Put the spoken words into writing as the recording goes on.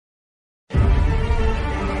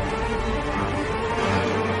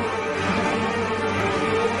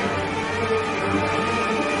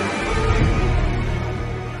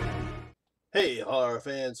Hey, horror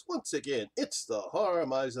fans, once again, it's the Horror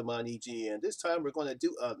Miser Monty G, and this time we're going to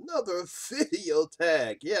do another video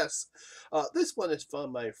tag. Yes, this one is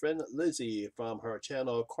from my friend Lizzi from her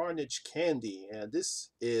channel Carnage Canddy, and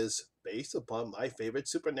this is based upon my favorite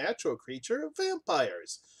supernatural creature,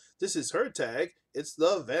 vampires. This is her tag, it's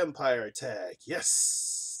the vampire tag.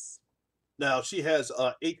 Yes! Now, she has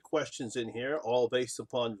 8 questions in here, all based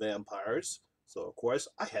upon vampires. So, of course,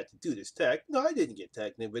 I had to do this tag. No, I didn't get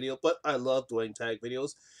tagged in the video, but I love doing tag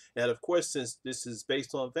videos. And, of course, since this is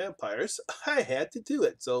based on vampires, I had to do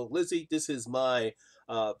it. So, Lizzie, this is my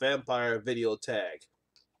vampire video tag.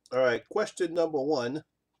 All right, question number 1.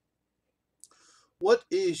 What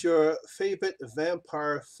is your favorite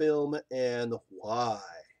vampire film and why?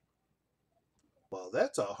 Well,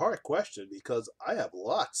 that's a hard question because I have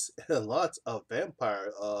lots and lots of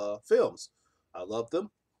vampire films. I love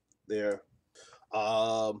them. They're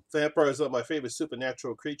vampires are my favorite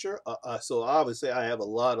supernatural creature. So obviously I have a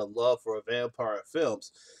lot of love for vampire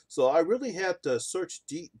films. So I really have to search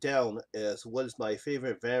deep down as what is my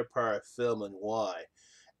favorite vampire film and why.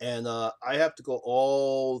 And I have to go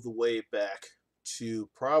all the way back to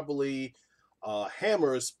probably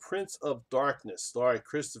Hammer's Prince of Darkness, starring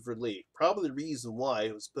Christopher Lee. Probably the reason why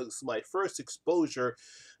it was my first exposure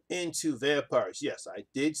into vampires. Yes, I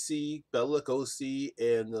did see Bela Lugosi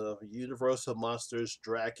in the Universal Monsters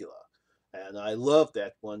Dracula, and I love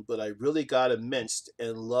that one. But I really got immersed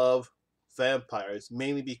and love vampires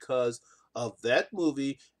mainly because of that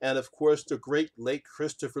movie, and of course the great late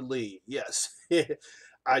Christopher Lee. Yes,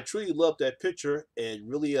 I truly love that picture and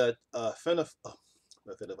really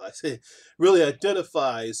really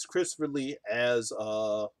identifies Christopher Lee as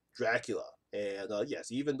Dracula. And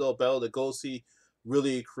yes, even though Bela Lugosi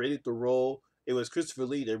really created the role, it was Christopher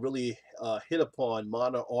Lee that really hit upon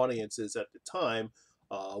modern audiences at the time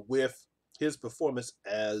with his performance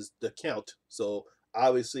as the Count. So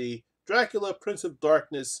obviously, Dracula, Prince of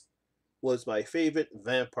Darkness was my favorite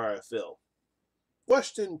vampire film.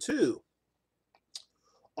 Question 2.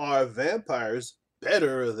 Are vampires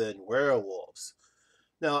better than werewolves?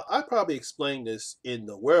 Now, I probably explained this in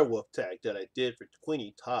the werewolf tag that I did for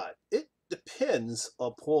Queenie Todd. It depends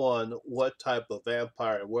upon what type of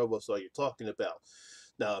vampire and werewolves are you talking about.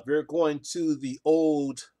 Now, if you're going to the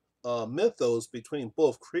old mythos between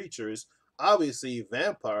both creatures, obviously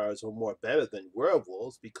vampires are more better than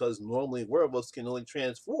werewolves because normally werewolves can only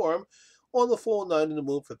transform on the full night in the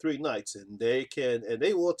moon for 3 nights, and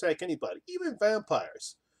they will attack anybody, even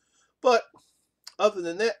vampires. But other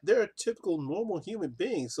than that, they're typical normal human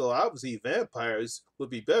beings. So obviously vampires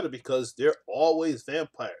would be better because they're always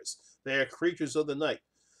vampires. They're creatures of the night.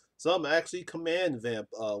 Some actually command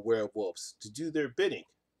werewolves to do their bidding,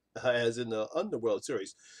 as in the Underworld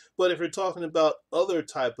series. But if you're talking about other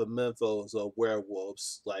type of mythos of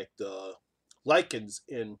werewolves, like the lichens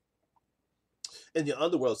in the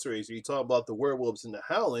Underworld series, or you talk about the werewolves in the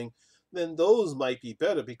Howling, then those might be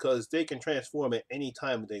better because they can transform at any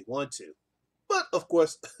time they want to. But of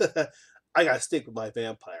course, I gotta stick with my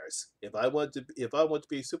vampires. If I want to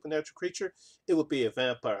be a supernatural creature, it would be a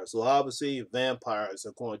vampire. So obviously, vampires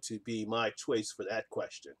are going to be my choice for that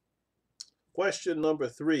question. Question number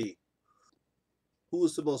 3: Who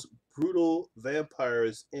is the most brutal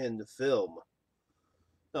vampires in the film?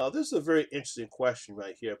 Now, this is a very interesting question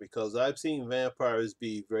right here because I've seen vampires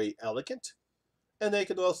be very elegant, and they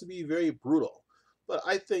can also be very brutal. But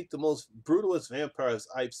I think the most brutalest vampires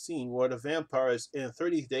I've seen were the vampires in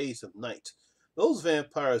 30 Days of Night. Those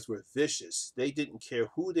vampires were vicious. They didn't care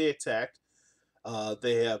who they attacked.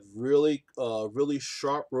 They have really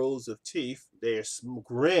sharp rows of teeth. Their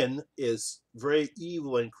grin is very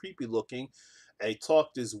evil and creepy looking. They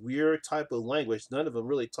talk this weird type of language. None of them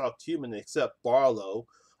really talked human except Barlow.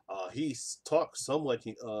 He talked somewhat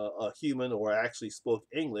human or actually spoke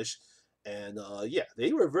English. And yeah,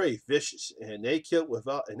 they were very vicious, and they killed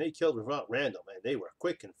without random, and they were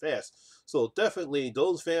quick and fast. So definitely,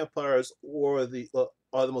 those vampires are the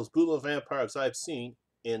most brutal vampires I've seen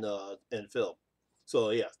in film.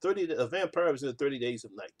 So yeah, 30 vampires in 30 Days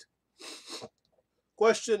of Night.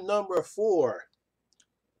 Question number 4: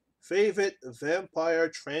 Favorite vampire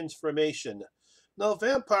transformation? Now,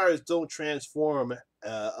 vampires don't transform.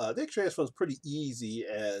 They transform pretty easy.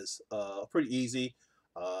 They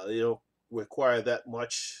don't require that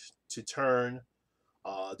much to turn.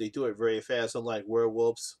 They do it very fast, unlike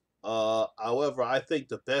werewolves. However, I think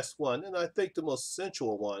the best one, and I think the most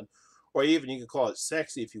sensual one, or even you can call it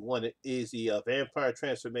sexy if you want it, is the vampire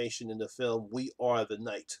transformation in the film We Are the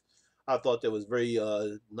Night. I thought that was a very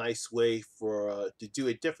nice way for to do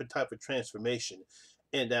a different type of transformation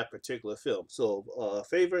in that particular film. So,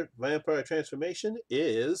 favorite vampire transformation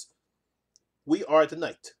is We Are the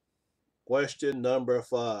Night. Question number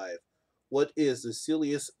 5. What is the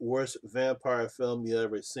silliest, worst vampire film you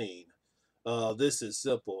ever seen? This is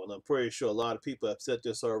simple, and I'm pretty sure a lot of people have said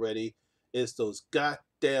this already. It's those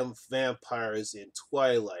goddamn vampires in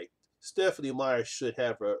Twilight. Stephanie Meyer should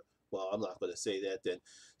have her. Well, I'm not going to say that then.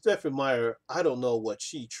 Stephanie Meyer, I don't know what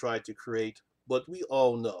she tried to create, but we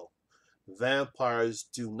all know vampires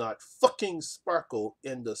do not fucking sparkle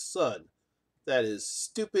in the sun. That is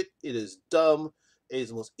stupid. It is dumb. It is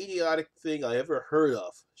the most idiotic thing I ever heard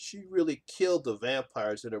of. She really killed the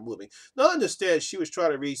vampires in her movie. Now, I understand she was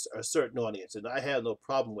trying to reach a certain audience, and I have no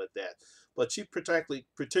problem with that. But she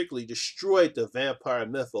particularly destroyed the vampire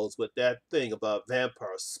mythos with that thing about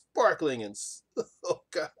vampires sparkling and. Oh,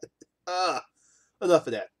 God. Ah, enough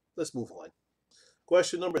of that. Let's move on.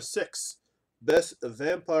 Question number 6. Best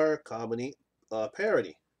vampire comedy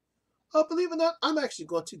parody. Believe it or not, I'm actually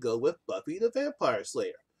going to go with Buffy the Vampire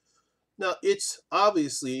Slayer. Now, it's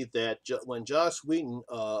obviously that when Joss Whedon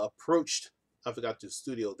approached, I forgot the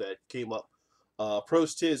studio that came up,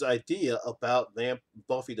 approached his idea about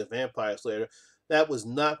Buffy the Vampire Slayer, that was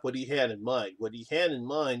not what he had in mind. What he had in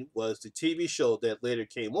mind was the TV show that later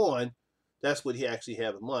came on. That's what he actually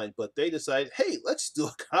had in mind. But they decided, hey, let's do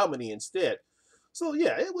a comedy instead. So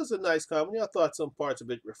yeah, it was a nice comedy. I thought some parts of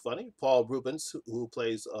it were funny. Paul Rubens, who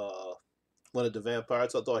plays one of the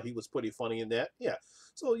vampires. I thought he was pretty funny in that. Yeah,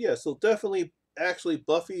 so definitely, actually,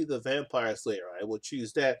 Buffy the Vampire Slayer. I would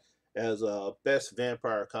choose that as best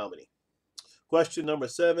vampire comedy. Question number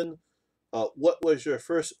 7. What was your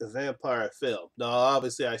first vampire film? Now,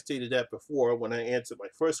 obviously, I stated that before when I answered my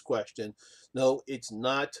first question. No, it's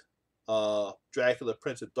not Dracula,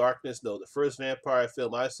 Prince of Darkness. No, the first vampire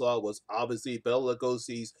film I saw was obviously Bela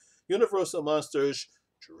Lugosi's Universal Monsters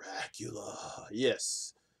Dracula.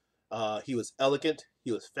 Yes. He was elegant.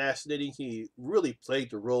 He was fascinating. He really played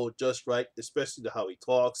the role just right, especially how he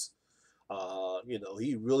talks.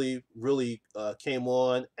 He really came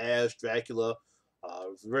on as Dracula. It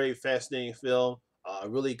was a very fascinating film.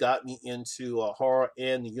 Really got me into horror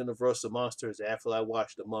and the Universal monsters after I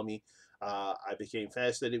watched The Mummy. I became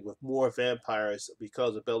fascinated with more vampires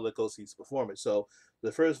because of Bela Lugosi's performance. So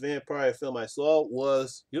the first vampire film I saw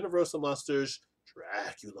was Universal Monsters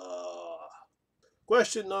Dracula.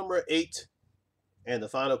 Question number 8, and the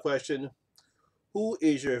final question: Who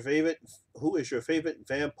is your favorite? Who is your favorite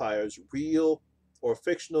vampires, real or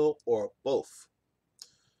fictional or both?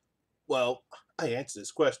 Well, I answered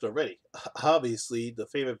this question already. Obviously, the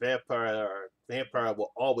favorite vampire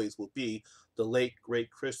will be the late great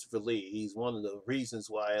Christopher Lee. He's one of the reasons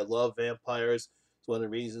why I love vampires. It's one of the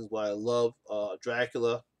reasons why I love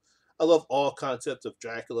Dracula. I love all concepts of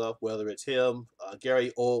Dracula, whether it's him,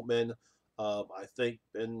 Gary Oldman. I think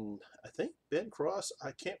Ben Cross.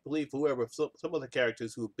 I can't believe whoever some of the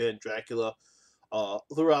characters who've been Dracula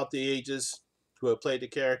throughout the ages who have played the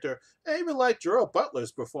character. I even like Gerald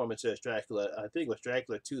Butler's performance as Dracula. I think it was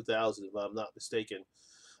Dracula 2000, if I'm not mistaken.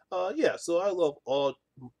 Yeah, so I love all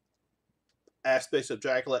aspects of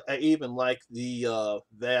Dracula. I even like the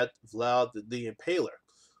Vlad the Impaler.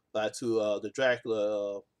 That's who the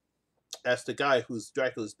Dracula as the guy who's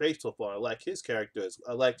Dracula's based off on. I like his characters.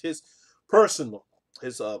 I liked his personal,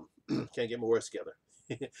 his can't get my words together.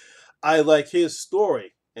 I like his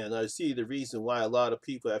story, and I see the reason why a lot of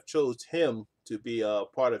people have chose him to be a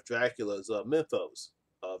part of Dracula's mythos,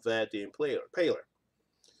 Vlad the Impaler.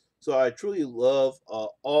 So I truly love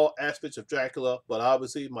all aspects of Dracula, but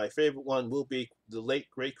obviously my favorite one will be the late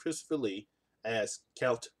great Christopher Lee as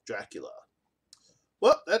Count Dracula.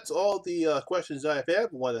 Well, that's all the questions I've had. I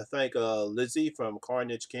want to thank Lizzi from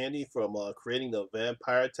Carnage Candy from creating the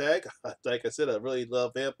vampire tag. Like I said, I really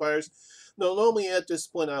love vampires. No, normally at this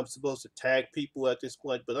point I'm supposed to tag people at this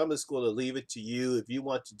point, but I'm just going to leave it to you. If you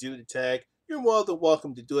want to do the tag, you're more than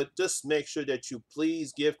welcome to do it. Just make sure that you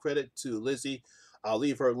please give credit to Lizzi. I'll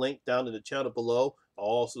leave her link down in the channel below. I'll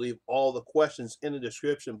also leave all the questions in the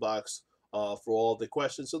description box for all the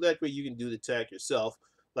questions, so that way you can do the tag yourself.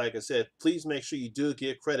 Like I said, please make sure you do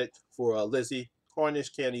give credit for Lizzi.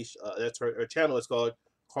 Carnage Candy. That's her channel is called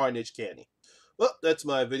Carnage Candy. Well, that's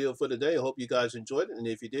my video for today. I hope you guys enjoyed it. And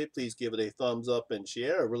if you did, please give it a thumbs up and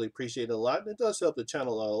share. I really appreciate it a lot. And it does help the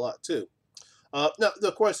channel out a lot too. Now,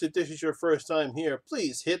 of course, if this is your first time here,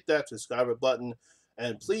 please hit that subscriber button.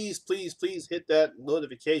 And please hit that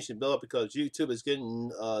notification bell, because YouTube is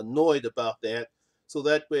getting annoyed about that. So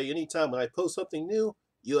that way, anytime when I post something new,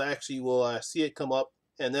 you actually will see it come up.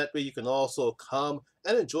 And that way you can also come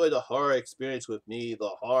and enjoy the horror experience with me, the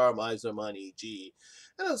Horror Miser Monty G.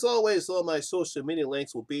 And as always, all my social media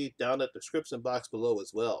links will be down at the description box below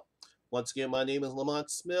as well. Once again, my name is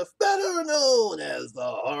Lamont Smith, better known as the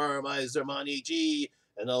Horror Miser Monty G,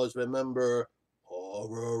 and always remember,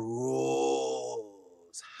 horror rules.